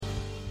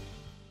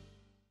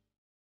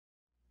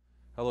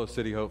Hello,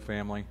 City Hope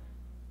family.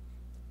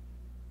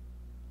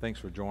 Thanks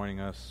for joining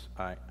us.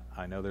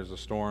 I know there's a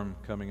storm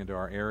coming into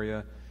our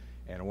area,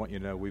 and I want you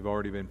to know we've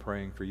already been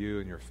praying for you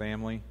and your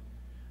family.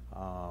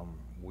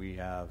 We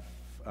have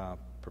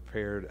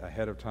prepared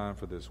ahead of time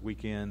for this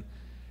weekend,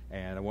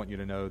 and I want you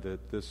to know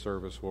that this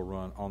service will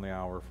run on the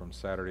hour from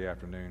Saturday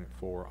afternoon at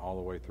 4 all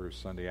the way through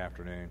Sunday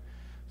afternoon.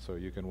 So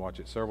you can watch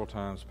it several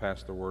times,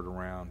 pass the word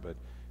around, but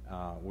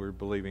we're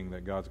believing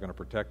that God's going to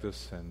protect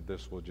us, and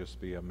this will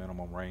just be a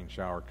minimum rain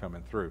shower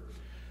coming through.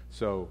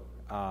 So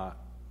I'm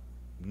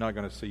not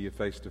going to see you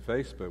face to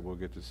face, but we'll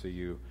get to see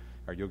you,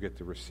 or you'll get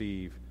to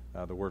receive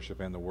the worship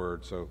and the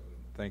word. So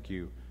thank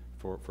you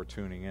for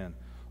tuning in.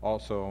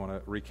 Also, I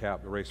want to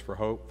recap the Race for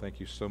Hope. Thank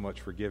you so much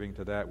for giving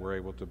to that. We're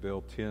able to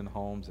build 10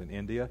 homes in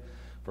India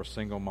for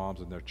single moms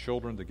and their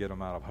children, to get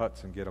them out of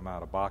huts and get them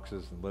out of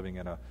boxes and living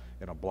in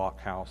a block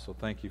house. So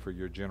thank you for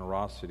your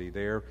generosity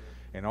there.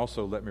 And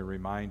also let me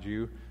remind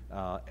you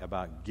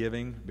about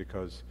giving,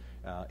 because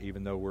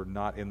even though we're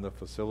not in the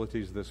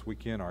facilities this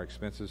weekend, our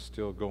expenses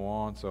still go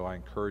on. So I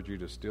encourage you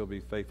to still be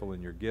faithful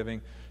in your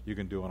giving. You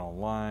can do it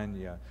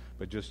online,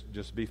 but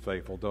just be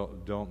faithful.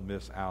 Don't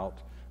miss out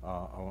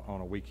on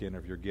a weekend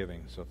of your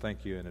giving. So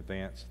thank you in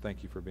advance.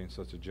 Thank you for being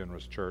such a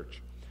generous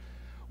church.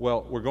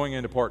 Well, we're going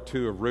into part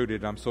 2 of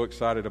Rooted. I'm so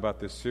excited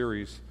about this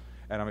series,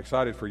 and I'm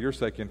excited for your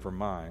sake and for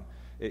mine.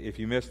 If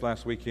you missed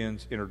last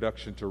weekend's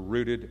introduction to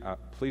Rooted,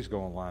 please go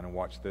online and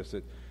watch this.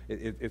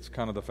 It's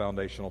kind of the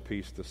foundational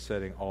piece to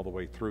setting all the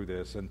way through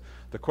this. And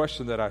the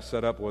question that I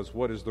set up was,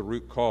 what is the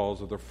root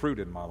cause of the fruit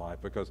in my life?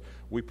 Because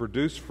we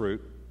produce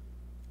fruit,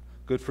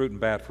 good fruit and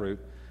bad fruit.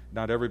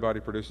 Not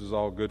everybody produces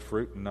all good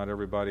fruit, and not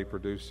everybody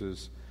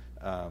produces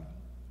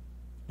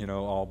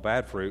all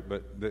bad fruit,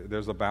 but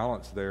there's a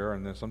balance there,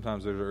 and then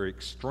sometimes there are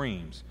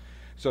extremes.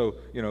 So,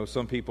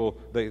 some people,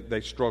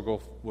 they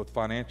struggle with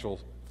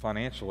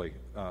financially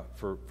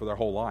for their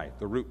whole life.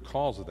 The root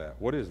cause of that,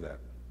 what is that?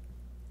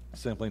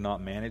 Simply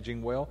not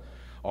managing well,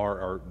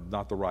 or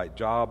not the right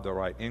job, the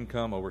right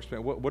income,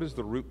 overspend. What is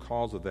the root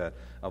cause of that,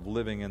 of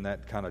living in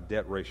that kind of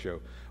debt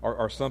ratio?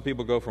 Or some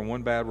people go from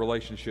one bad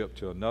relationship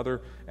to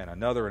another and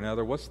another and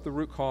another. What's the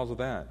root cause of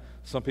that?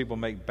 Some people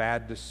make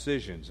bad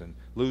decisions and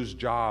lose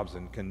jobs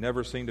and can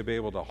never seem to be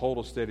able to hold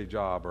a steady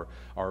job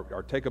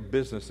or take a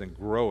business and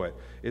grow it.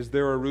 Is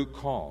there a root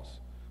cause?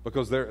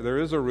 Because there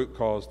is a root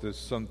cause to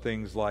some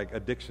things like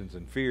addictions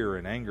and fear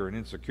and anger and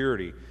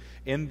insecurity.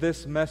 In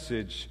this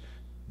message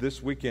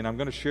this weekend, I'm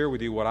going to share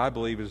with you what I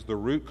believe is the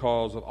root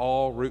cause of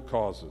all root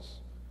causes.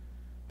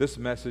 This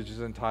message is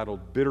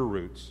entitled Bitter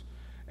Roots.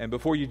 And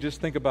before you just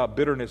think about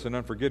bitterness and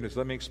unforgiveness,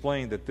 let me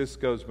explain that this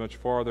goes much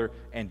farther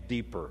and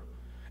deeper.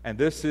 And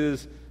this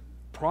is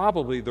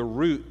probably the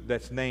root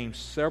that's named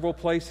several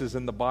places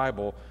in the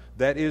Bible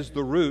that is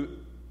the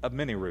root of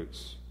many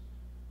roots.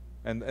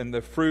 And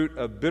the fruit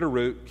of bitter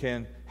root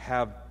can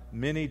have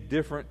many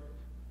different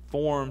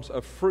forms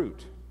of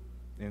fruit.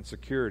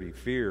 Insecurity,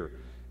 fear,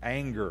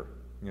 anger,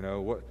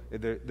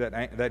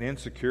 that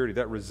insecurity,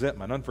 that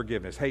resentment,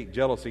 unforgiveness, hate,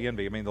 jealousy,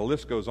 envy. I mean, the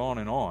list goes on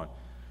and on.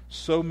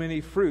 So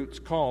many fruits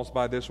caused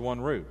by this one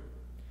root.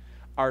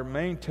 Our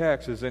main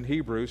text is in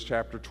Hebrews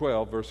chapter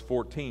 12, verse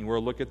 14.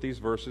 We'll look at these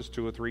verses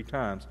 2 or 3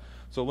 times.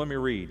 So let me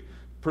read.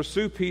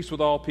 Pursue peace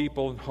with all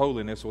people and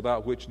holiness,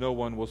 without which no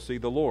one will see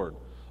the Lord.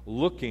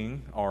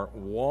 Looking or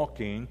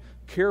walking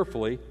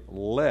carefully,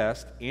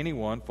 lest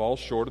anyone falls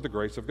short of the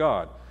grace of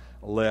God,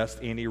 lest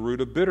any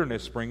root of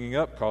bitterness springing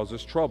up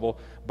causes trouble.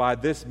 By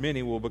this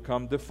many will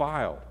become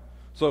defiled.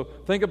 So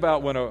think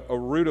about when a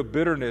root of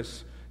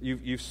bitterness,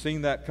 you've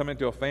seen that come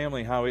into a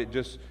family, how it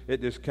just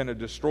kind of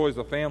destroys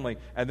the family,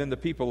 and then the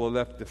people are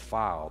left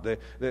defiled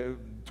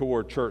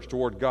toward church,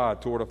 toward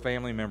God, toward a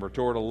family member,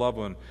 toward a loved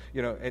one.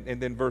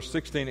 And then verse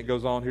 16 it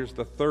goes on. Here's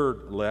the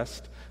third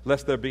lest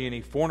there be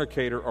any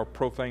fornicator or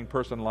profane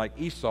person like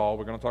Esau.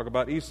 We're going to talk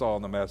about Esau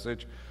in the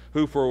message,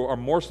 who for a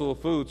morsel of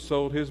food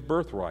sold his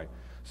birthright.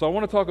 So I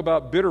want to talk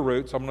about bitter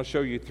roots. I'm going to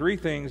show you 3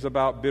 things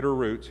about bitter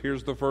roots.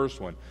 Here's the first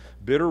one.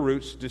 Bitter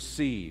roots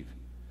deceive.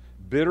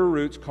 Bitter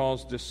roots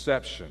cause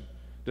deception.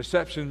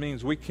 Deception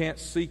means we can't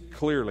see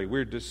clearly.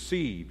 We're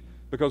deceived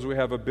because we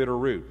have a bitter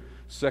root.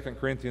 2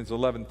 Corinthians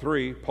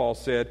 11:3, Paul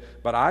said,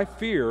 "But I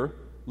fear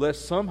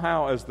lest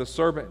somehow as the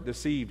serpent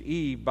deceived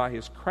Eve by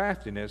his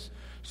craftiness,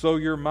 so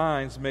your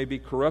minds may be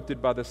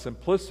corrupted by the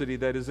simplicity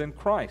that is in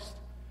Christ."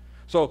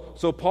 So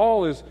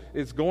Paul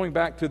is going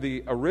back to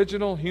the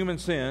original human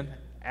sin,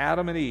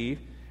 Adam and Eve,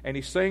 and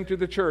he's saying to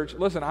the church,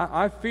 listen,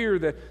 I fear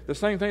that the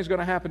same thing is going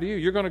to happen to you.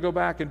 You're going to go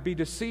back and be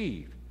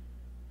deceived.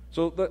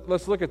 So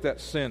let's look at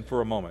that sin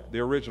for a moment, the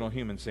original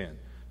human sin.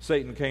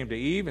 Satan came to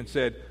Eve and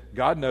said,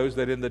 God knows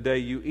that in the day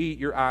you eat,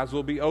 your eyes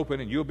will be open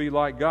and you'll be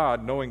like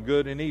God, knowing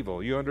good and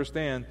evil. You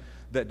understand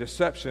that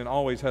deception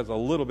always has a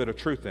little bit of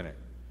truth in it.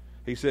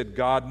 He said,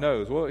 God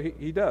knows. Well,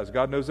 he does.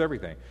 God knows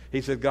everything.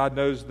 He said, God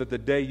knows that the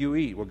day you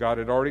eat. Well, God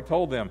had already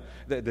told them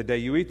that the day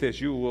you eat this,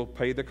 you will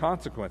pay the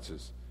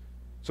consequences.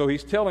 So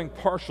he's telling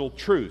partial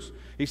truths.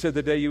 He said,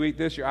 the day you eat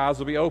this, your eyes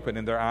will be open.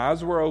 And their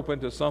eyes were open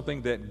to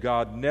something that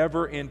God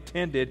never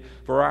intended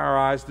for our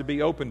eyes to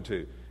be open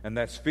to. and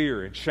that's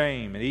fear and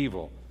shame and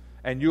evil.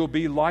 And you'll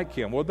be like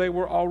him. Well, they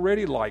were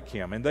already like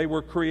him, and they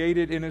were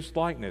created in his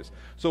likeness.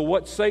 So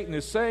what Satan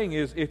is saying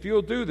is, if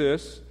you'll do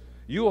this,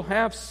 you'll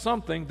have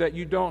something that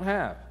you don't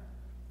have.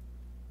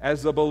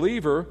 As a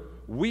believer,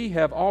 we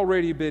have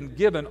already been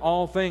given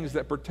all things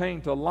that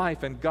pertain to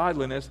life and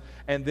godliness,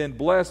 and then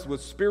blessed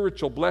with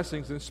spiritual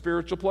blessings in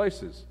spiritual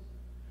places.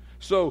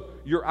 So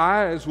your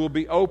eyes will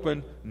be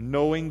open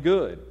knowing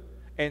good.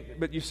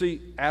 But you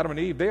see, Adam and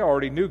Eve, they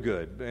already knew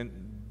good, and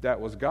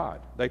that was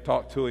God. They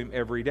talked to him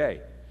every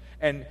day.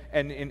 And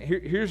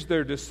here's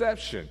their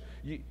deception.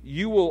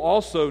 You will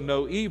also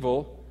know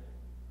evil,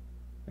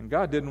 and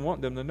God didn't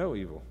want them to know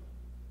evil.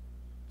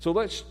 So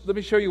let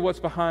me show you what's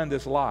behind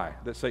this lie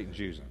that Satan's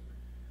using.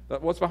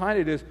 What's behind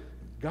it is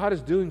God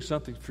is doing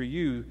something for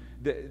you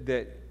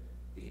that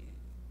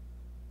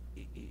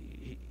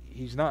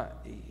he's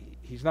not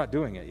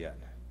doing it yet.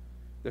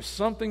 There's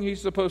something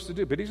he's supposed to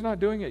do, but he's not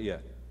doing it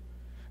yet.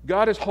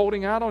 God is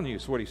holding out on you,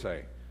 is what he's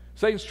saying.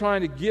 Satan's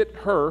trying to get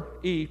her,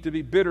 Eve, to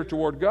be bitter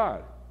toward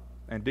God.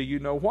 And do you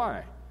know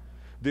why?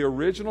 The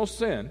original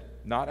sin,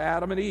 not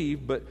Adam and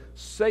Eve, but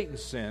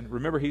Satan's sin.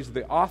 Remember, he's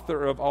the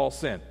author of all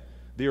sin.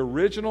 The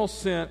original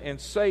sin in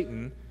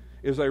Satan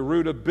is a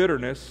root of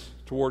bitterness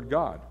toward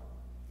God.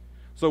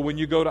 So when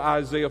you go to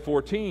Isaiah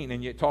 14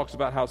 and it talks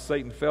about how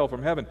Satan fell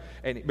from heaven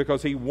and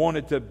because he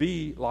wanted to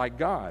be like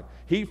God.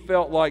 He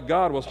felt like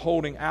God was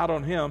holding out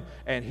on him,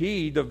 and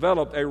he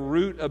developed a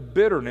root of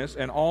bitterness,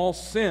 and all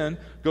sin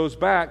goes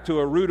back to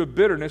a root of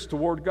bitterness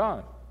toward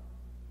God.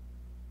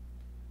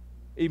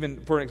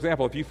 Even, for an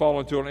example, if you fall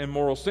into an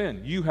immoral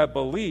sin, you have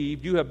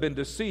believed, you have been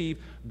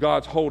deceived,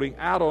 God's holding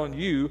out on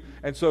you,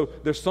 and so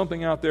there's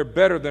something out there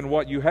better than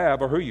what you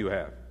have or who you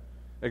have.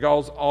 It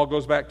all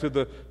goes back to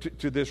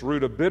this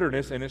root of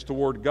bitterness, and it's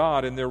toward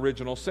God in the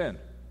original sin.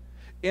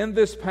 In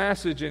this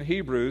passage in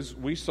Hebrews,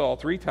 we saw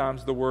 3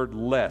 times the word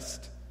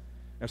lest.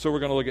 And so we're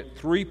going to look at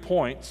 3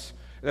 points.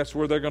 That's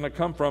where they're going to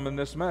come from in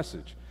this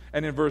message.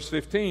 And in verse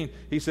 15,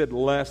 he said,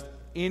 lest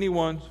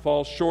anyone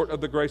fall short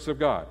of the grace of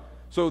God.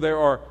 So there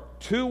are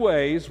 2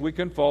 ways we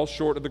can fall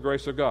short of the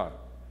grace of God,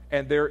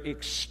 and they're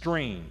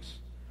extremes.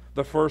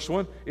 The first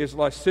one is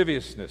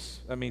lasciviousness.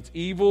 That means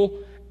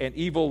evil and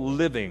evil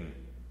living.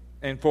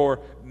 And for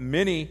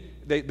many,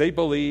 they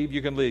believe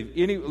you can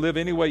live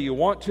any way you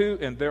want to,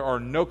 and there are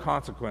no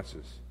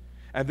consequences.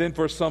 And then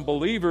for some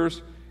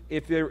believers,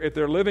 if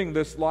they're living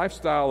this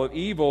lifestyle of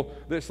evil,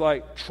 that's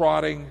like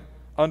trotting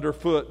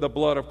underfoot the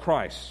blood of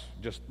Christ.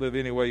 Just live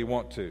any way you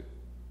want to.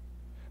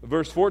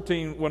 Verse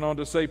 14 went on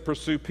to say,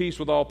 pursue peace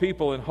with all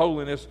people and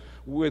holiness,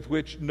 with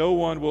which no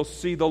one will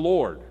see the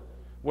Lord.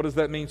 What does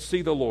that mean,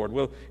 see the Lord?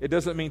 Well, it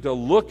doesn't mean to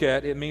look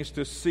at, it means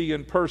to see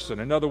in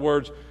person. In other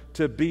words,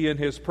 to be in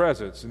his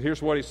presence. And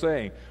here's what he's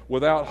saying.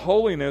 Without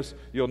holiness,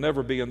 you'll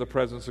never be in the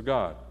presence of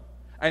God.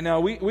 And now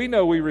we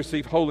know we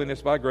receive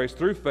holiness by grace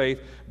through faith,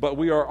 but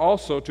we are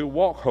also to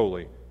walk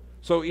holy.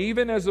 So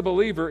even as a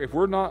believer, if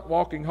we're not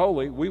walking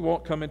holy, we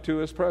won't come into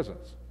his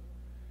presence.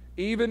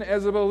 Even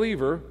as a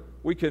believer,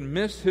 we can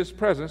miss his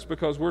presence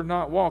because we're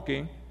not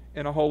walking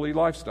in a holy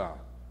lifestyle.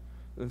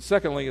 And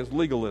secondly is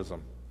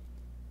legalism.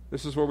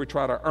 This is where we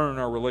try to earn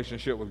our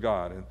relationship with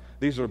God. And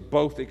these are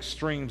both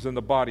extremes in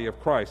the body of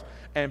Christ.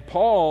 And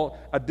Paul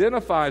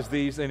identifies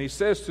these, and he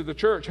says to the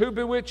church, who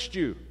bewitched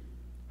you?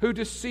 Who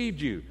deceived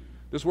you?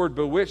 This word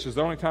bewitched is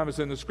the only time it's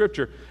in the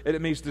Scripture, and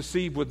it means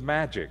deceived with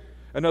magic.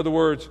 In other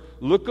words,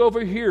 look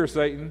over here,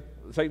 Satan.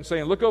 Satan's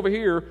saying, look over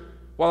here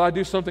while I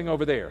do something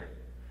over there.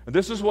 And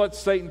this is what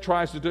Satan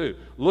tries to do.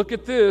 Look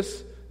at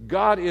this.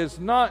 God is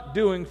not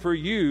doing for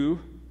you.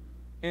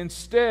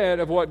 Instead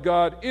of what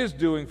God is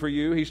doing for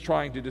you, he's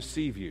trying to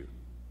deceive you.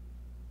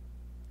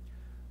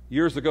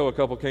 Years ago, a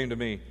couple came to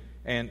me,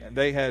 and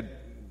they had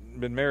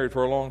been married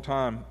for a long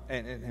time,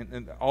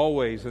 and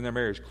always in their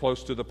marriage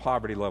close to the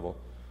poverty level.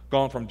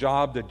 Gone from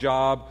job to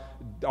job,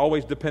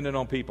 always dependent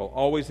on people,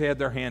 always had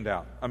their hand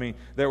out. I mean,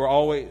 there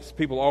were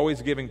people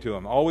always giving to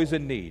them, always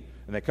in need.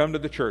 And they come to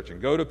the church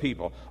and go to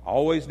people,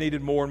 always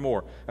needed more and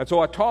more. And so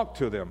I talked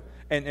to them,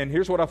 and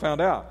here's what I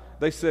found out.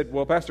 They said,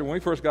 well, Pastor, when we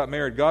first got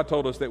married, God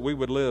told us that we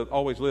would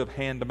always live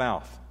hand to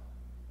mouth.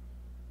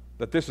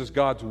 That this is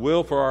God's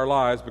will for our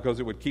lives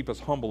because it would keep us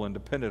humble and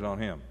dependent on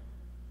him.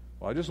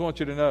 Well, I just want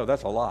you to know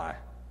that's a lie.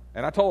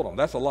 And I told them,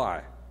 that's a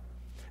lie.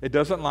 It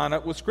doesn't line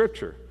up with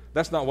Scripture.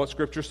 That's not what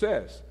Scripture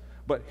says.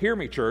 But hear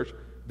me, church,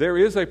 there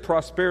is a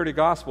prosperity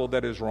gospel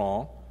that is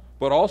wrong,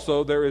 but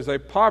also there is a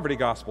poverty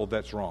gospel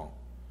that's wrong.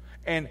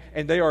 And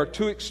they are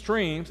 2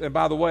 extremes. And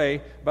by the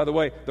way,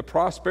 the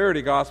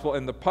prosperity gospel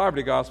and the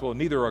poverty gospel,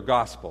 neither are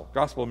gospel.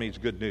 Gospel means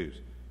good news.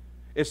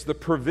 It's the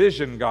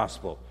provision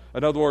gospel.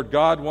 In other words,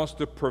 God wants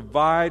to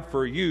provide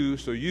for you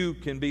so you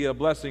can be a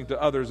blessing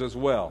to others as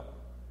well.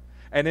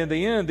 And in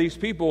the end, these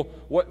people,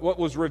 what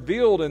was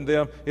revealed in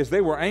them is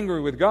they were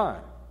angry with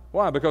God.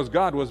 Why? Because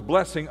God was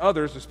blessing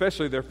others,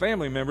 especially their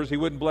family members. He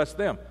wouldn't bless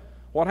them.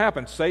 What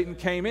happened? Satan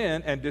came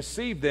in and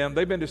deceived them.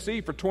 They've been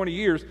deceived for 20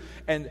 years,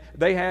 and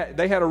they had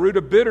a root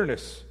of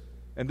bitterness.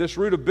 And this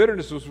root of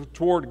bitterness was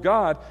toward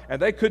God,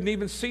 and they couldn't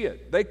even see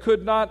it. They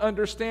could not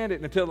understand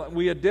it until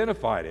we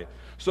identified it.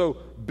 So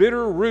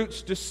bitter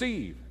roots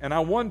deceive. And I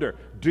wonder,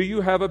 do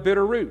you have a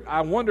bitter root?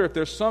 I wonder if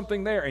there's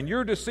something there, and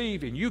you're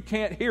deceived, and you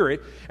can't hear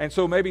it. And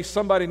so maybe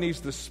somebody needs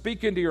to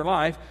speak into your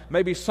life.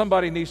 Maybe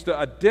somebody needs to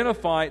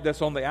identify it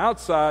that's on the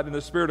outside, and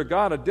the Spirit of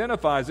God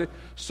identifies it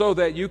so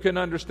that you can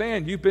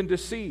understand you've been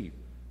deceived.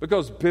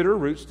 Because bitter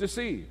roots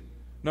deceive.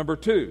 Number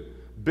 2,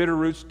 bitter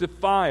roots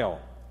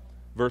defile.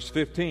 Verse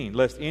 15,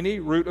 lest any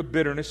root of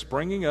bitterness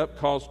springing up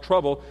cause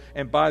trouble,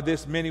 and by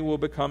this many will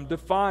become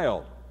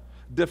defiled.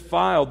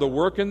 Defiled, the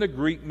word in the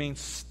Greek means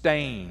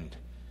stained.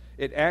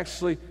 It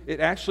actually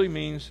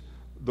means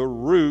the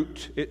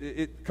root.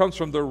 It comes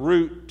from the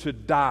root to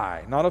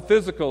dye. Not a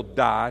physical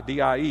dye,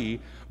 D-I-E,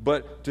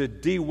 but to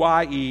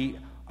D-Y-E,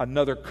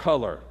 another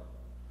color.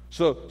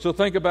 So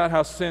think about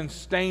how sin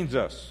stains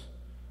us.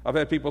 I've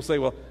had people say,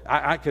 well,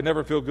 I can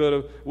never feel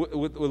good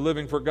with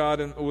living for God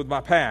and with my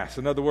past.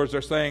 In other words,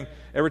 they're saying,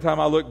 every time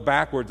I look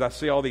backwards, I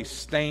see all these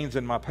stains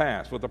in my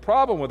past. Well, the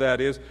problem with that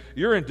is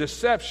you're in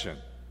deception,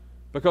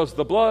 because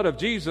the blood of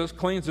Jesus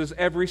cleanses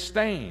every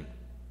stain.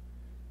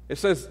 It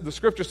says, the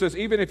Scripture says,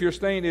 even if your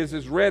stain is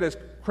as red as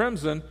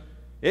crimson,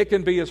 it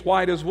can be as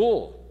white as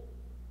wool.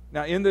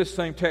 Now, in this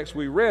same text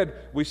we read,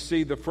 we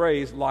see the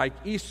phrase, like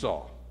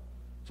Esau.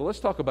 So let's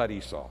talk about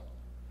Esau.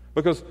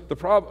 Because the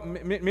problem,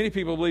 many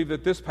people believe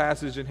that this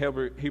passage in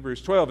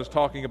Hebrews 12 is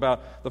talking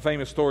about the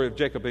famous story of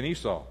Jacob and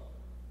Esau.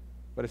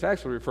 But it's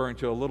actually referring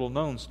to a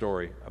little-known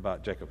story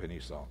about Jacob and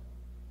Esau.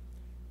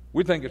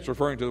 We think it's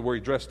referring to where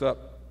he dressed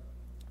up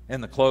in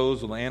the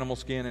clothes with the animal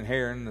skin and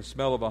hair and the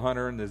smell of a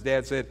hunter, and his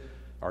dad said,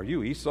 "Are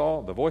you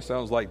Esau?" The voice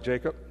sounds like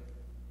Jacob,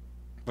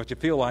 but you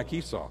feel like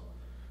Esau.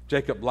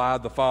 Jacob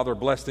lied, the father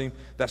blessed him.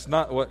 That's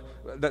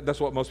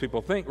what most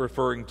people think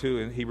referring to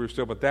in Hebrews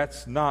 12, but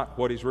that's not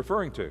what he's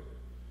referring to.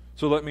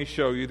 So let me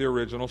show you the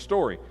original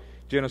story.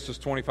 Genesis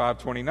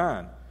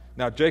 25:29.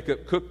 Now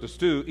Jacob cooked a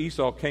stew.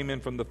 Esau came in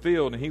from the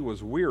field, and he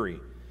was weary.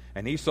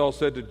 And Esau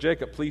said to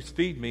Jacob, "Please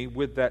feed me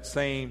with that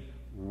same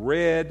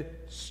red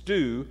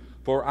stew,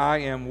 for I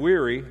am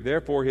weary."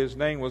 Therefore his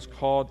name was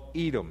called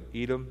Edom.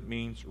 Edom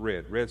means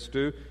red. Red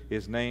stew,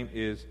 his name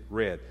is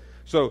red.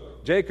 So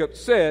Jacob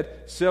said,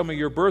 "Sell me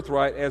your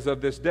birthright as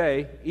of this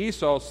day."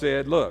 Esau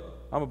said, "Look,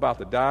 I'm about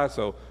to die,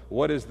 so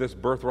what is this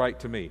birthright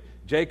to me?"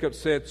 Jacob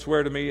said,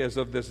 "Swear to me as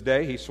of this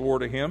day." He swore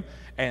to him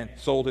and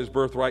sold his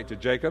birthright to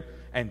Jacob.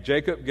 And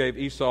Jacob gave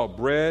Esau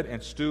bread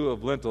and stew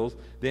of lentils.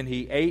 Then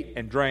he ate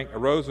and drank,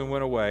 arose and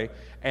went away.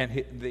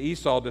 And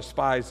Esau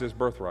despised his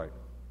birthright.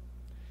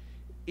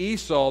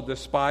 Esau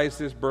despised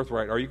his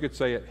birthright. Or you could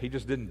say it, he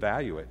just didn't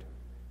value it.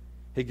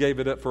 He gave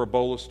it up for a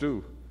bowl of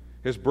stew.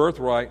 His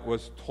birthright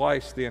was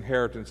twice the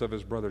inheritance of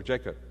his brother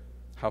Jacob.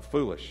 How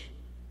foolish.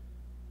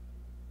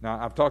 Now,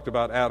 I've talked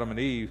about Adam and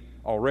Eve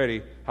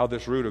already, how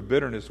this root of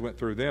bitterness went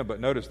through them, but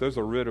notice there's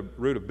a root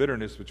of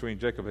bitterness between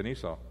Jacob and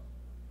Esau.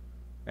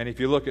 And if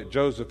you look at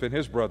Joseph and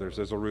his brothers,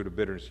 there's a root of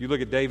bitterness. You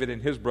look at David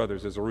and his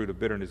brothers, there's a root of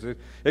bitterness.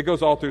 It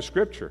goes all through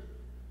Scripture.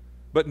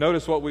 But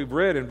notice what we've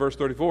read in verse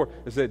 34.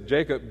 It said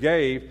Jacob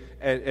gave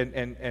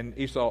and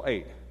Esau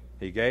ate.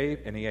 He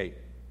gave and he ate.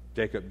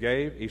 Jacob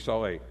gave,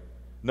 Esau ate.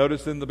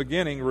 Notice in the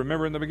beginning,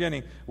 remember in the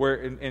beginning, where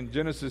in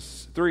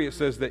Genesis 3 it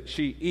says that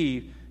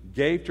Eve,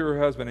 gave to her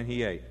husband and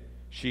he ate.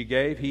 She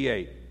gave, he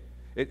ate.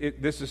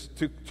 This is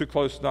too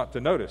close not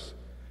to notice.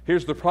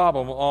 Here's the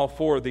problem with all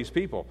four of these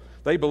people.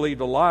 They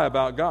believed a lie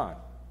about God,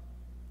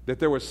 that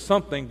there was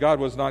something God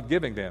was not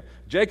giving them.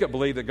 Jacob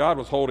believed that God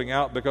was holding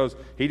out because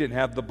he didn't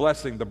have the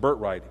blessing, the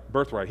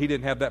birthright. He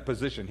didn't have that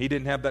position. He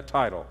didn't have that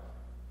title.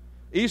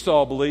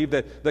 Esau believed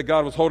that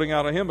God was holding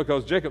out on him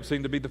because Jacob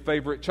seemed to be the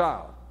favorite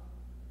child.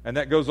 And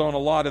that goes on a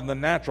lot in the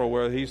natural,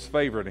 where he's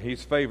favored and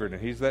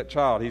he's that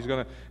child.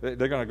 They're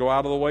going to go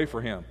out of the way for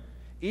him.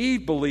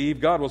 Eve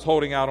believed God was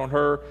holding out on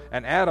her,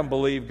 and Adam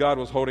believed God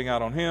was holding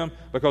out on him,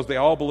 because they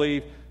all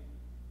believed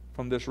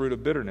from this root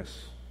of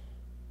bitterness.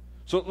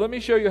 So let me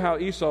show you how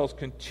Esau's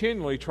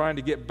continually trying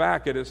to get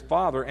back at his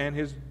father and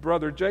his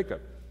brother Jacob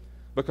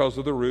because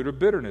of the root of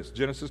bitterness.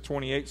 Genesis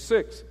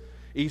 28:6.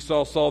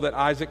 Esau saw that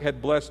Isaac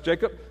had blessed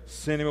Jacob,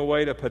 sent him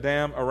away to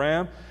Padam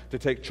Aram to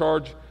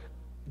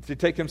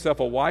take himself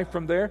a wife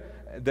from there,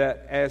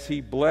 that as he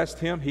blessed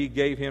him, he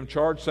gave him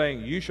charge,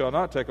 saying, "You shall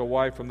not take a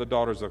wife from the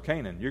daughters of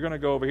Canaan. You're going to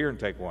go over here and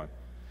take one."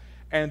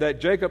 And that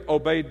Jacob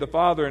obeyed the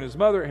father and his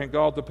mother and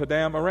gone to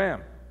Padam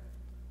Aram.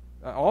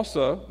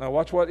 Also, now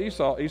watch what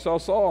Esau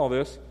saw all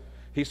this.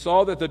 He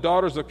saw that the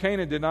daughters of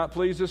Canaan did not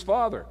please his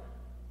father.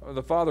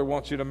 The father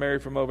wants you to marry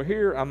from over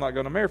here. I'm not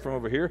going to marry from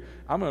over here.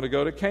 I'm going to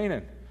go to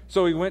Canaan.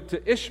 So he went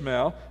to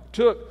Ishmael,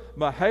 took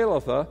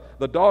Mahalath,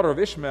 the daughter of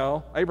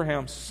Ishmael,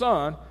 Abraham's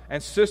son,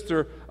 and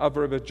sister of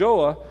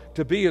Rebekah,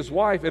 to be his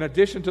wife in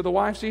addition to the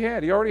wives he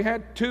had. He already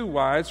had 2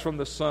 wives from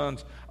the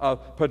sons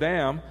of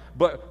Padam,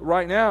 but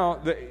right now,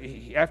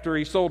 after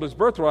he sold his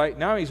birthright,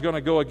 now he's going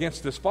to go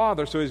against his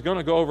father, so he's going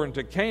to go over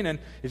into Canaan.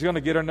 He's going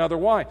to get another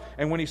wife.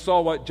 And when he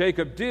saw what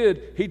Jacob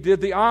did, he did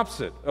the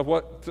opposite of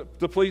what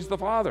to please the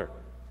father.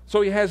 So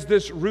he has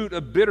this root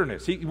of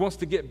bitterness. He wants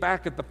to get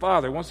back at the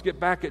father. He wants to get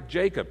back at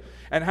Jacob.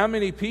 And how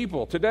many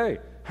people today,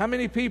 how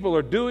many people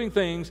are doing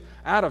things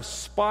out of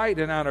spite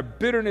and out of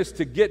bitterness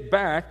to get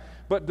back?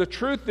 But the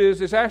truth is,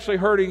 it's actually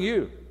hurting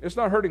you. It's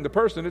not hurting the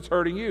person, it's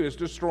hurting you. It's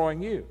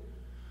destroying you.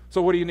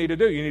 So what do? You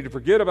need to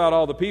forget about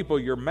all the people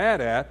you're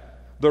mad at.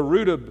 The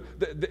root of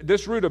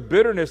this root of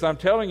bitterness, I'm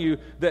telling you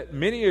that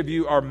many of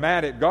you are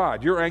mad at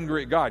God. You're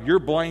angry at God. You're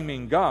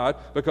blaming God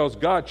because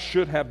God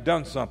should have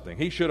done something.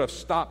 He should have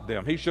stopped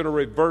them. He should have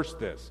reversed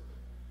this.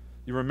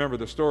 You remember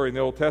the story in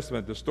the Old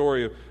Testament, the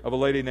story of a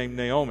lady named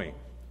Naomi.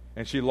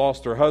 And she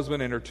lost her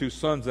husband and her 2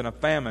 sons in a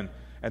famine.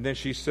 And then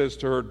she says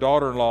to her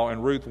daughter-in-law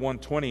in Ruth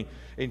 1:20,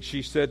 and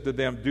she said to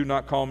them, "Do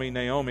not call me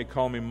Naomi,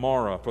 call me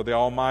Mara, for the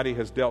Almighty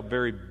has dealt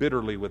very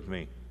bitterly with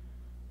me."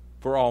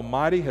 For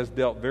Almighty has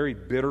dealt very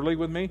bitterly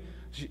with me.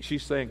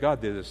 She's saying,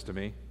 God did this to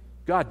me.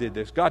 God did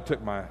this. God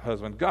took my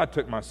husband. God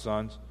took my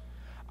sons.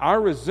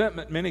 Our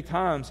resentment many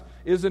times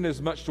isn't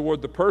as much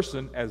toward the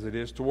person as it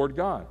is toward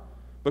God.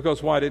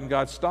 Because why didn't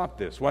God stop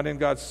this? Why didn't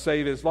God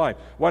save his life?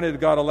 Why did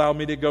God allow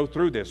me to go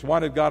through this?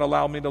 Why did God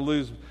allow me to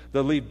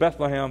leave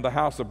Bethlehem, the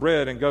house of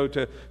bread, and go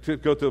to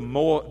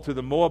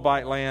the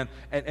Moabite land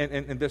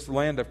and this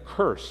land of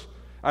curse?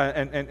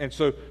 And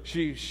so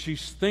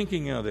she's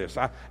thinking of this.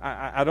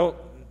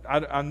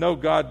 I know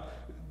God,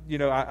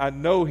 I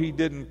know he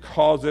didn't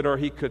cause it or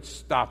he could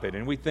stop it.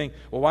 And we think,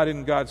 well, why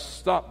didn't God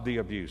stop the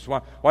abuse?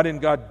 Why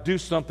didn't God do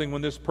something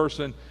when this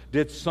person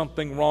did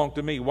something wrong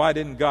to me? Why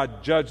didn't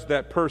God judge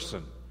that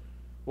person?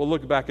 Well,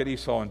 look back at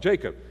Esau and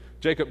Jacob.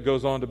 Jacob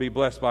goes on to be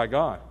blessed by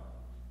God.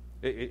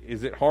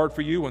 Is it hard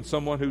for you when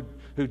someone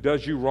who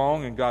does you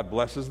wrong and God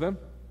blesses them?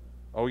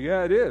 Oh,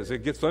 yeah, it is.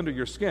 It gets under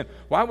your skin.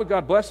 Why would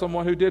God bless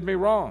someone who did me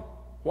wrong?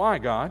 Why,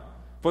 God?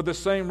 For the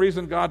same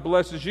reason God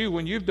blesses you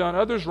when you've done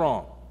others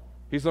wrong.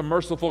 He's a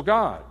merciful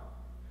God.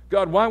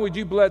 God, why would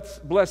you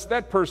bless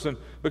that person?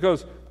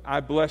 Because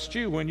I blessed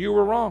you when you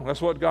were wrong.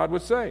 That's what God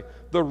would say.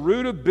 The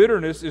root of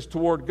bitterness is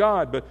toward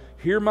God, but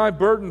hear my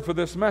burden for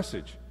this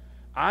message.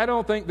 I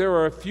don't think there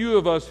are a few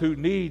of us who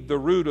need the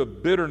root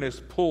of bitterness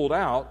pulled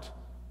out.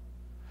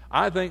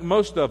 I think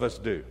most of us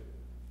do.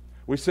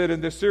 We said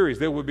in this series,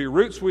 there will be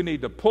roots we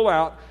need to pull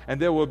out, and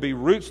there will be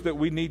roots that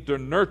we need to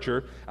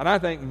nurture. And I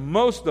think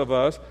most of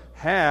us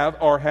have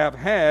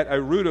had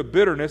a root of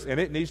bitterness, and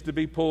it needs to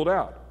be pulled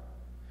out.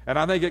 And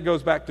I think it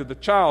goes back to the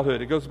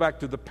childhood. It goes back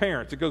to the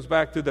parents. It goes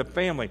back to the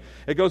family.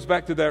 It goes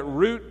back to that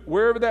root,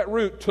 wherever that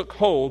root took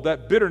hold,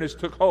 that bitterness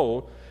took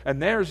hold, and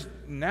there's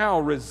now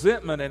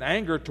resentment and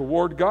anger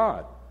toward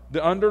God,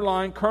 the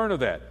underlying current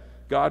of that.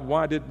 God,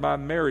 why did my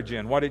marriage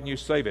end? Why didn't you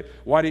save it?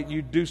 Why didn't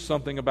you do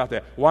something about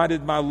that? Why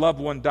did my loved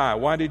one die?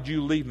 Why did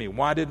you leave me?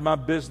 Why did my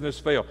business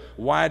fail?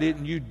 Why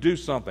didn't you do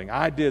something?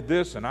 I did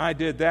this and I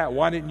did that.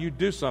 Why didn't you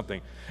do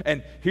something?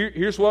 And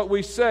here's what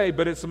we say,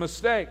 but it's a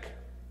mistake.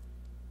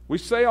 We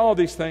say all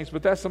these things,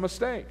 but that's a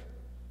mistake.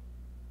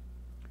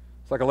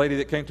 It's like a lady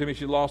that came to me,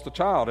 she lost a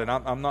child, and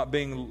I'm not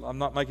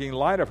making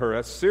light of her.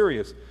 That's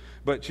serious.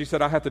 But she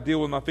said, I have to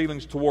deal with my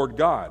feelings toward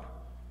God.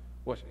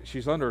 Well,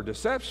 she's under a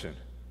deception.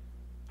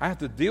 I have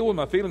to deal with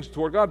my feelings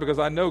toward God because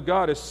I know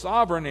God is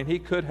sovereign and he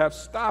could have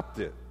stopped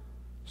it.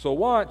 So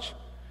watch,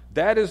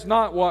 that is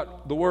not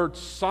what the word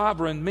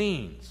sovereign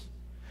means.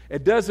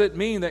 It doesn't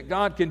mean that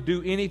God can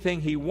do anything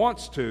he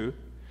wants to.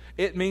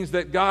 It means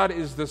that God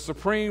is the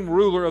supreme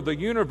ruler of the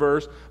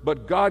universe,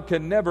 but God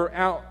can never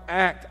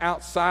act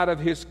outside of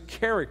his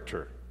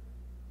character.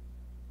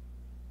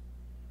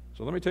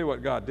 So let me tell you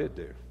what God did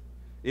do.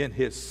 In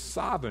his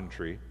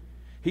sovereignty,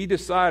 he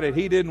decided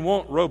he didn't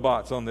want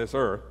robots on this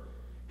earth.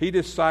 He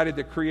decided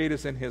to create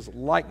us in his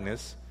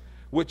likeness,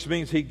 which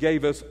means he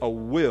gave us a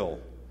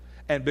will.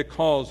 And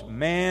because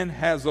man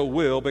has a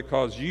will,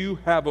 because you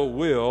have a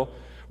will,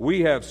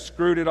 we have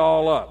screwed it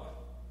all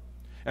up.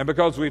 And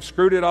because we've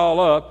screwed it all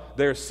up,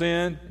 there's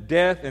sin,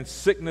 death, and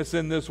sickness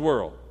in this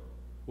world.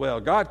 Well,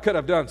 God could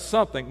have done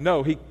something.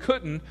 No, he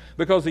couldn't,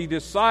 because he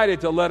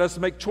decided to let us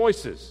make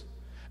choices.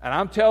 And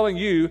I'm telling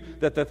you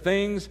that the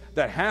things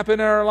that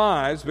happen in our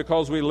lives,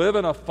 because we live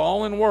in a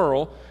fallen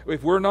world,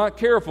 if we're not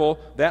careful,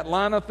 that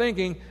line of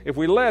thinking, if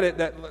we let it,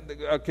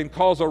 that can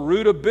cause a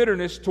root of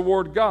bitterness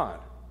toward God.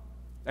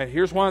 And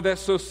here's why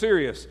that's so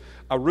serious.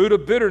 A root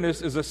of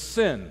bitterness is a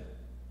sin.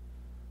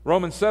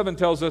 Romans 7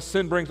 tells us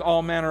sin brings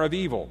all manner of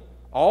evil.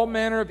 All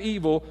manner of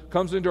evil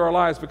comes into our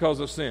lives because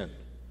of sin.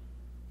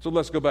 So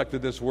let's go back to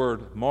this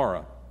word,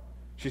 Mara.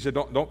 She said,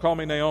 don't call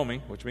me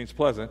Naomi, which means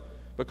pleasant,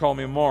 but call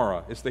me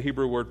Mara. It's the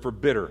Hebrew word for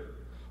bitter.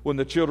 When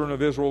the children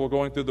of Israel were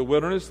going through the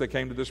wilderness, they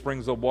came to the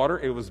springs of water.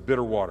 It was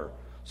bitter water.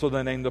 So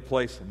they named the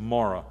place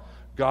Mara.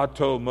 God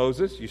told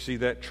Moses, you see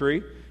that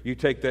tree? You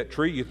take that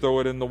tree, you throw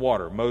it in the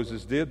water.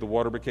 Moses did. The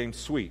water became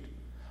sweet.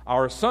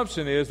 Our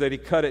assumption is that he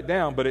cut it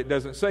down, but it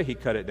doesn't say he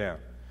cut it down.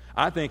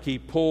 I think he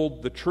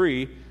pulled the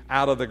tree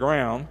out of the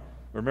ground.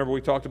 Remember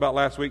we talked about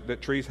last week that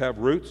trees have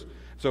roots?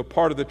 So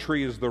part of the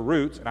tree is the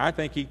roots, and I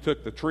think he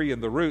took the tree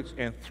and the roots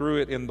and threw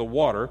it in the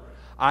water.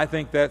 I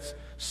think that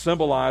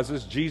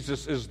symbolizes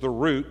Jesus is the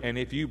root, and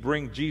if you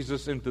bring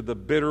Jesus into the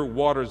bitter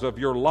waters of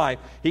your life,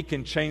 he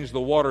can change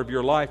the water of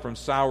your life from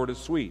sour to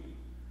sweet.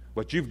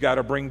 But you've got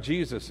to bring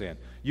Jesus in.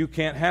 You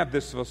can't have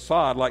this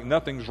facade like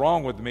nothing's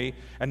wrong with me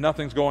and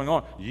nothing's going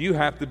on. You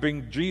have to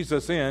bring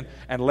Jesus in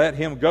and let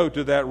him go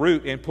to that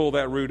root and pull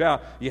that root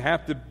out. You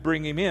have to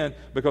bring him in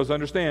because,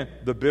 understand,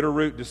 the bitter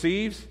root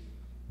deceives,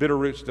 bitter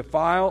roots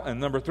defile, and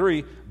number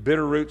 3,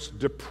 bitter roots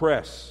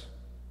depress.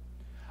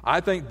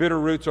 I think bitter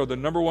roots are the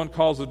number one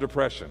cause of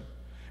depression.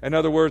 In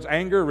other words,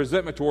 anger,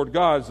 resentment toward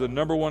God is the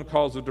number one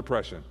cause of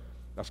depression.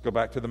 Let's go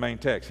back to the main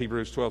text,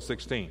 Hebrews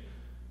 12:16.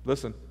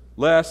 Listen,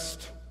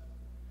 lest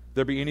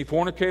there be any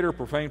fornicator or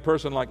profane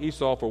person like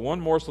Esau, for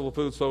one morsel of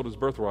food sold his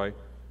birthright.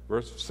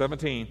 Verse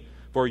 17,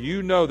 for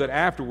you know that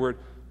afterward,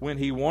 when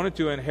he wanted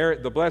to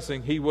inherit the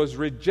blessing, he was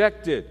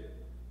rejected.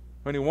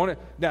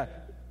 Now,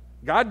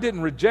 God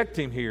didn't reject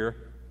him here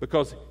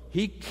because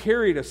he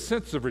carried a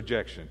sense of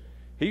rejection.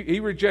 He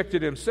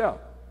rejected himself,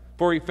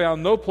 for he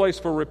found no place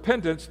for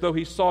repentance, though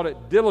he sought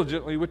it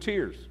diligently with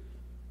tears.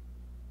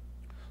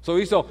 So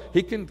Esau,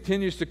 he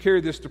continues to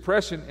carry this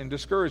depression and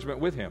discouragement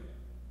with him.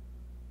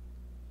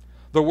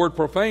 The word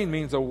profane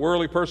means a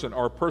worldly person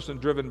or a person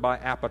driven by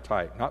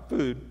appetite, not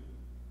food,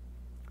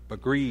 but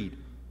greed,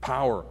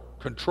 power,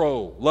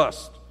 control,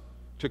 lust,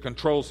 to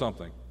control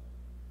something.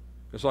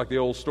 It's like the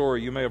old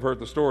story. You may have heard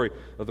the story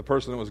of the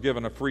person that was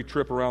given a free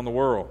trip around the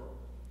world.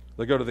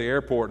 They go to the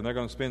airport and they're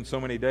going to spend so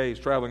many days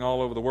traveling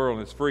all over the world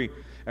and it's free.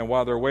 And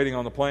while they're waiting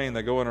on the plane,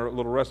 they go in a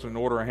little restaurant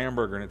and order a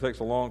hamburger, and it takes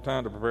a long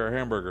time to prepare a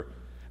hamburger.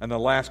 And the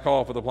last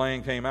call for the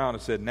plane came out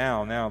and said,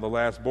 now, the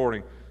last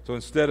boarding. So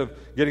instead of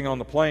getting on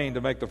the plane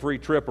to make the free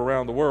trip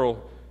around the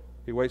world,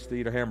 he waits to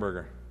eat a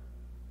hamburger.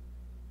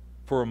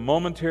 For a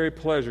momentary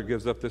pleasure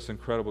gives up this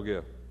incredible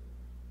gift.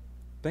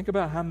 Think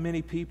about how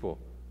many people,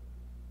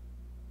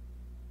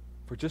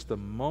 for just a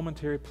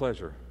momentary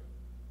pleasure,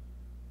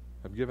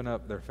 have given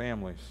up their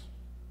families,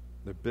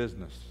 their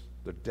business,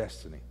 their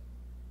destiny,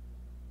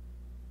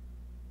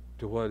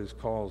 to what is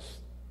caused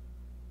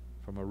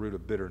from a root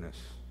of bitterness.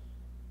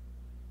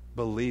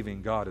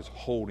 Believing God is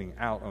holding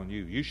out on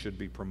you. You should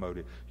be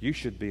promoted. You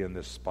should be in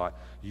this spot.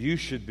 You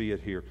should be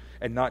here,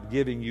 and not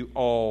giving you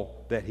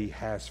all that he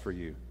has for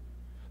you.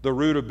 The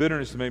root of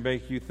bitterness may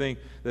make you think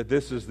that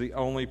this is the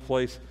only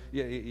place.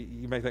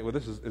 You may think, well,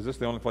 is this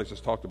the only place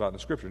it's talked about in the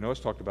Scripture? No, it's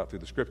talked about through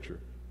the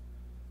Scripture.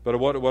 But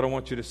what I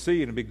want you to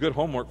see, and it'll be good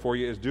homework for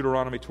you, is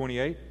Deuteronomy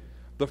 28.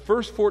 The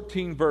first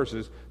 14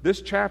 verses,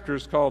 this chapter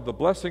is called the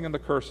Blessing and the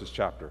Curses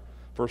chapter.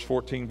 First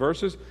 14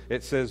 verses,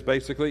 it says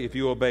basically, if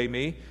you obey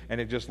me, and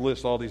it just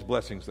lists all these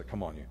blessings that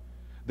come on you.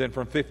 Then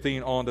from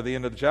 15 on to the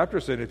end of the chapter,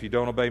 it said, if you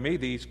don't obey me,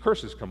 these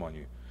curses come on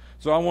you.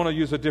 So I want to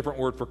use a different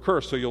word for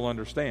curse so you'll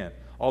understand.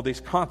 All these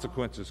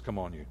consequences come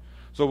on you.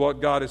 So what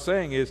God is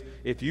saying is,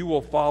 if you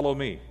will follow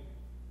me,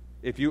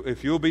 if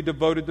you'll be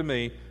devoted to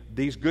me,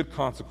 these good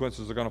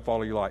consequences are going to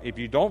follow your life. If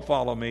you don't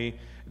follow me,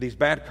 these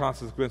bad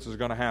consequences are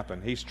going to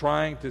happen. He's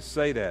trying to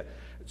say that.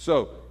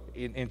 So,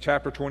 in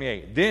chapter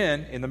 28.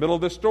 Then, in the middle of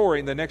the story,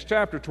 in the next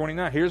chapter,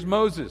 29, here's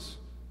Moses.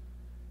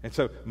 And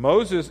so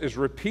Moses is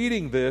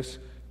repeating this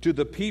to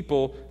the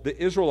people, the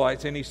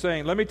Israelites, and he's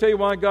saying, let me tell you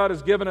why God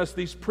has given us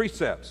these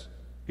precepts.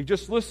 He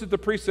just listed the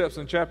precepts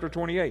in chapter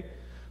 28.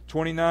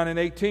 29 and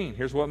 18,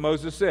 here's what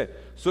Moses said.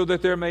 So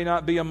that there may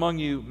not be among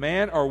you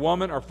man or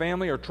woman or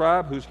family or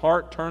tribe whose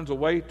heart turns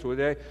away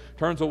today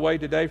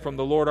from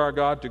the Lord our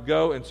God to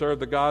go and serve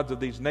the gods of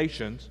these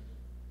nations,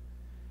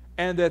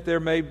 and that there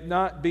may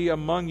not be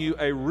among you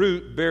a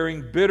root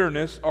bearing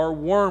bitterness or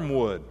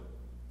wormwood.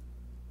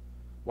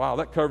 Wow,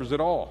 that covers it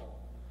all.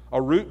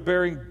 A root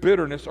bearing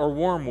bitterness or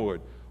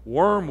wormwood.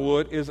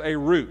 Wormwood is a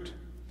root.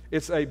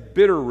 It's a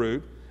bitter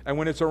root, and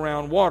when it's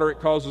around water,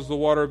 it causes the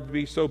water to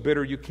be so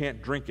bitter you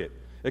can't drink it.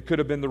 It could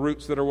have been the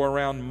roots that are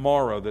around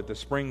Marah, that the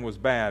spring was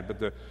bad,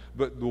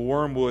 but the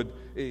wormwood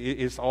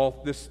is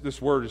all,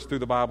 this word is through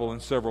the Bible in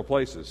several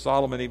places.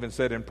 Solomon even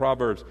said in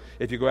Proverbs,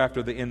 if you go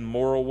after the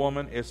immoral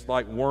woman, it's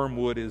like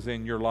wormwood is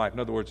in your life. In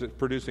other words, it's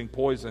producing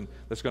poison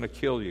that's going to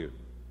kill you.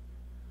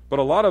 But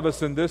a lot of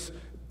us in this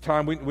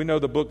time, we know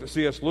the book that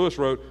C.S. Lewis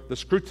wrote, the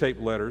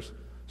Screwtape Letters.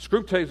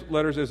 Screwtape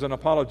Letters is an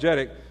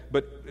apologetic,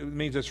 but it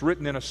means it's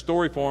written in a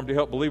story form to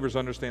help believers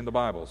understand the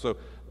Bible. So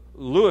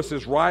Lewis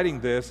is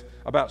writing this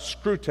about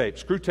Screwtape.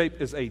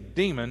 Screwtape is a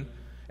demon,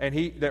 and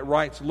he that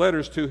writes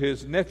letters to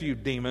his nephew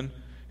demon,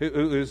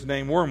 who is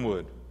named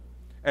Wormwood.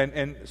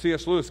 And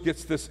C.S. Lewis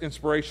gets this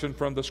inspiration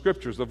from the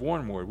scriptures of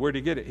Wormwood. Where did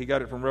he get it? He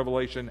got it from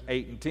Revelation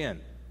 8 and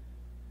 10.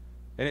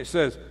 And it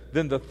says,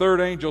 then the third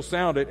angel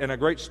sounded, and a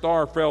great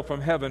star fell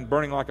from heaven,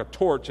 burning like a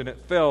torch, and it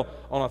fell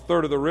on a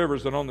third of the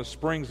rivers and on the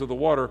springs of the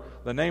water.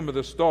 The name of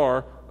the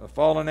star, a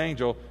fallen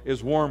angel,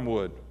 is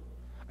Wormwood.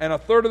 And a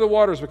third of the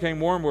waters became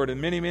wormwood, and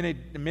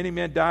many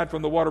men died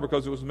from the water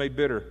because it was made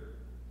bitter.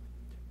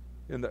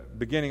 In the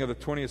beginning of the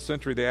 20th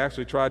century, they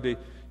actually tried to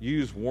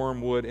use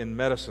wormwood in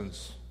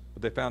medicines,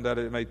 but they found out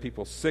it made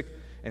people sick,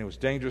 and it was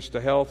dangerous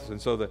to health,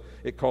 and so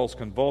it caused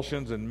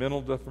convulsions and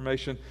mental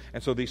deformation,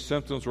 and so these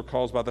symptoms were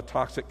caused by the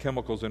toxic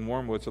chemicals in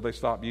wormwood, so they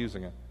stopped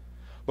using it.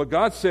 But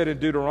God said in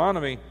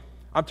Deuteronomy,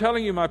 I'm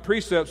telling you my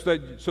precepts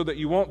so that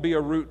you won't be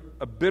a root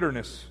of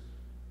bitterness.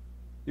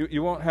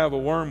 You won't have a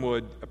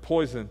wormwood, a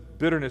poison,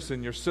 bitterness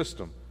in your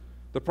system.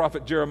 The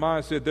prophet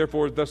Jeremiah said,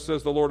 therefore, thus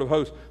says the Lord of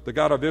hosts, the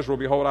God of Israel,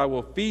 behold, I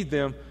will feed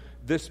them,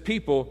 this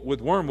people,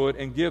 with wormwood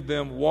and give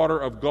them water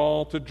of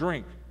gall to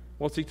drink.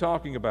 What's he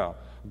talking about?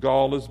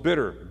 Gall is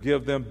bitter.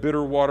 Give them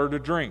bitter water to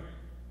drink.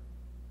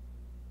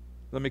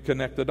 Let me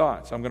connect the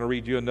dots. I'm going to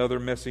read you another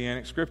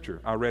messianic scripture.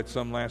 I read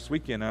some last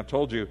weekend, and I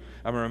told you,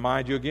 I'm going to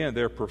remind you again,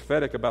 they're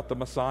prophetic about the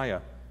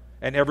Messiah.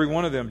 And every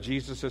one of them,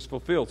 Jesus has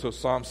fulfilled. So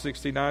Psalm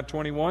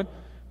 69:21,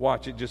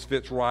 watch, it just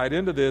fits right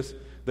into this.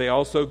 They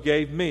also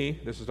gave me,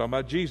 this is talking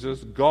about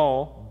Jesus,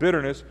 gall,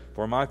 bitterness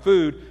for my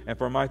food, and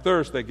for my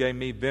thirst they gave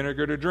me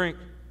vinegar to drink.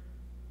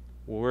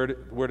 Well,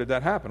 where did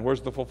that happen? Where's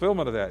the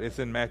fulfillment of that? It's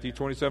in Matthew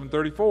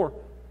 27:34.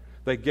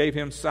 They gave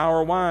him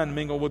sour wine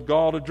mingled with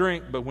gall to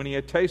drink, but when he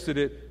had tasted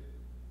it,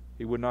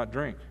 he would not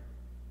drink.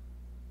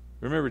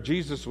 Remember,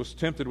 Jesus was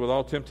tempted with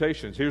all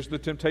temptations. Here's the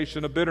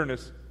temptation of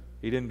bitterness.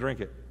 He didn't drink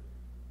it.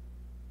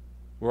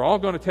 We're all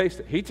going to taste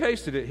it. He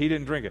tasted it. He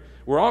didn't drink it.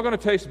 We're all going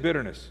to taste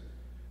bitterness.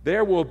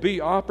 There will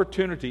be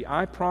opportunity,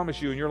 I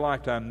promise you, in your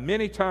lifetime,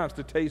 many times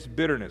to taste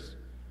bitterness.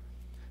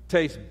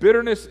 Taste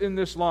bitterness in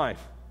this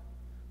life.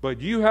 But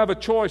you have a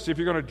choice if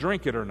you're going to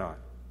drink it or not.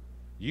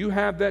 You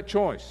have that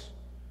choice.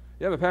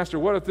 Yeah, but Pastor,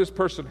 what if this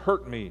person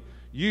hurt me,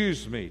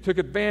 used me, took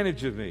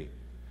advantage of me?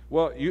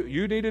 Well,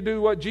 you need to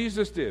do what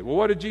Jesus did. Well,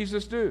 what did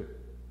Jesus do?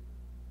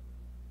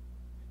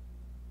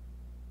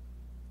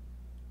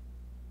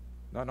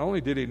 Not only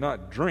did he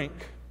not drink,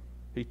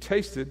 he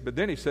tasted, but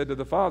then he said to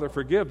the Father,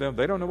 forgive them.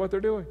 They don't know what they're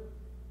doing.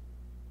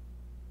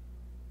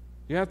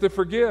 You have to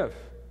forgive.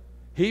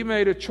 He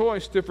made a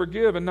choice to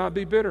forgive and not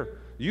be bitter.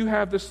 You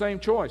have the same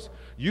choice.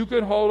 You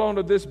can hold on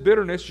to this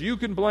bitterness. You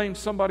can blame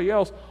somebody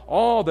else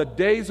all the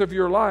days of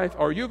your life,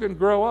 or you can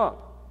grow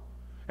up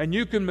and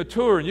you can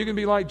mature and you can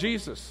be like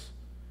Jesus.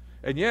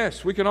 And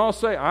yes, we can all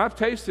say, I've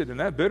tasted, and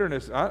that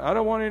bitterness, I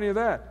don't want any of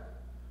that.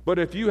 But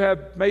if you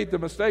have made the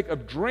mistake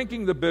of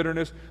drinking the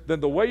bitterness,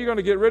 then the way you're going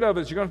to get rid of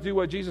it is you're going to do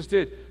what Jesus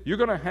did. You're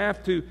going to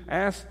have to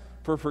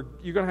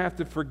you're going to have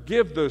to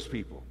forgive those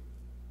people.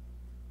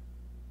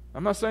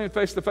 I'm not saying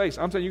face to face.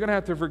 I'm saying you're going to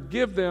have to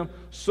forgive them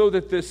so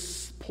that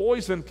this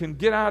poison can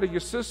get out of your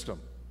system.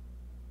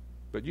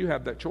 But you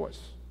have that choice.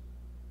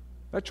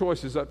 That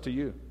choice is up to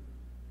you.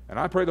 And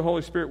I pray the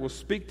Holy Spirit will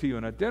speak to you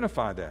and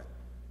identify that.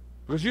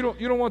 Because you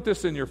don't want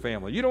this in your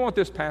family. You don't want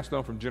this passed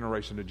on from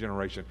generation to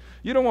generation.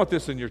 You don't want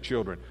this in your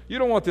children. You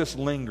don't want this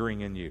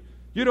lingering in you.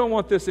 You don't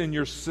want this in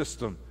your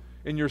system,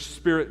 in your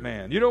spirit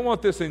man. You don't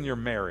want this in your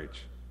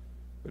marriage.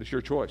 But it's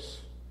your choice.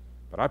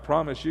 But I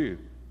promise you,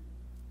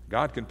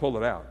 God can pull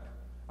it out.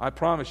 I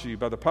promise you,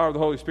 by the power of the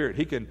Holy Spirit,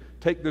 He can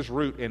take this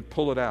root and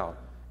pull it out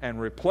and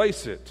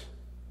replace it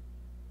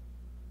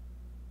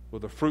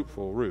with a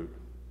fruitful root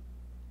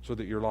so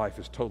that your life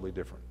is totally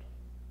different.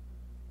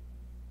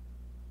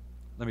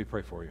 Let me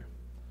pray for you.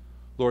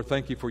 Lord,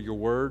 thank you for your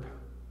word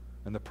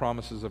and the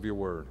promises of your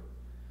word.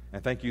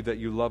 And thank you that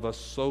you love us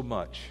so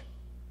much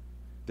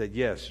that,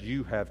 yes,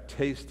 you have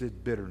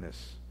tasted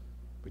bitterness,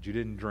 but you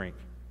didn't drink.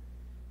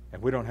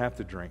 And we don't have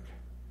to drink.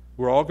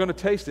 We're all going to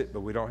taste it,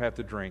 but we don't have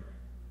to drink.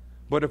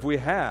 But if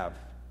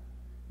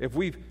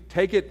we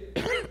take it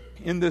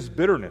in this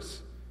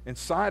bitterness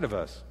inside of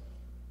us,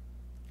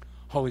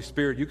 Holy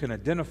Spirit, you can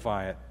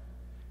identify it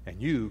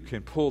and you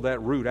can pull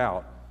that root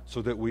out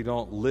so that we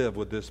don't live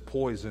with this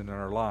poison in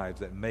our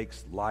lives that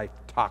makes life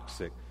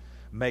toxic,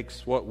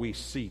 makes what we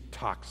see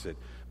toxic,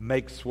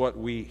 makes what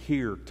we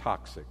hear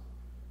toxic,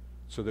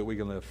 so that we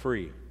can live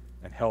free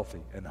and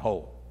healthy and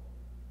whole.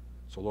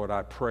 So, Lord,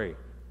 I pray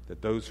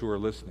that those who are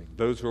listening,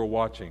 those who are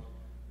watching,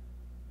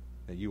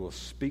 that you will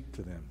speak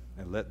to them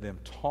and let them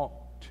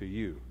talk to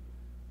you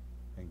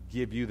and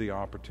give you the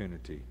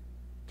opportunity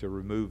to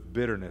remove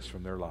bitterness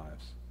from their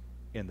lives.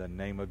 In the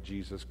name of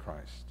Jesus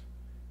Christ,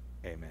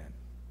 amen.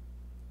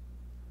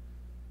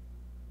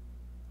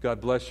 God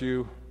bless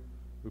you.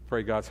 We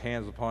pray God's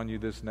hands upon you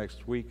this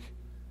next week,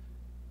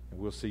 and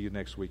we'll see you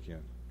next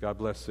weekend. God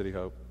bless City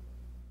Hope.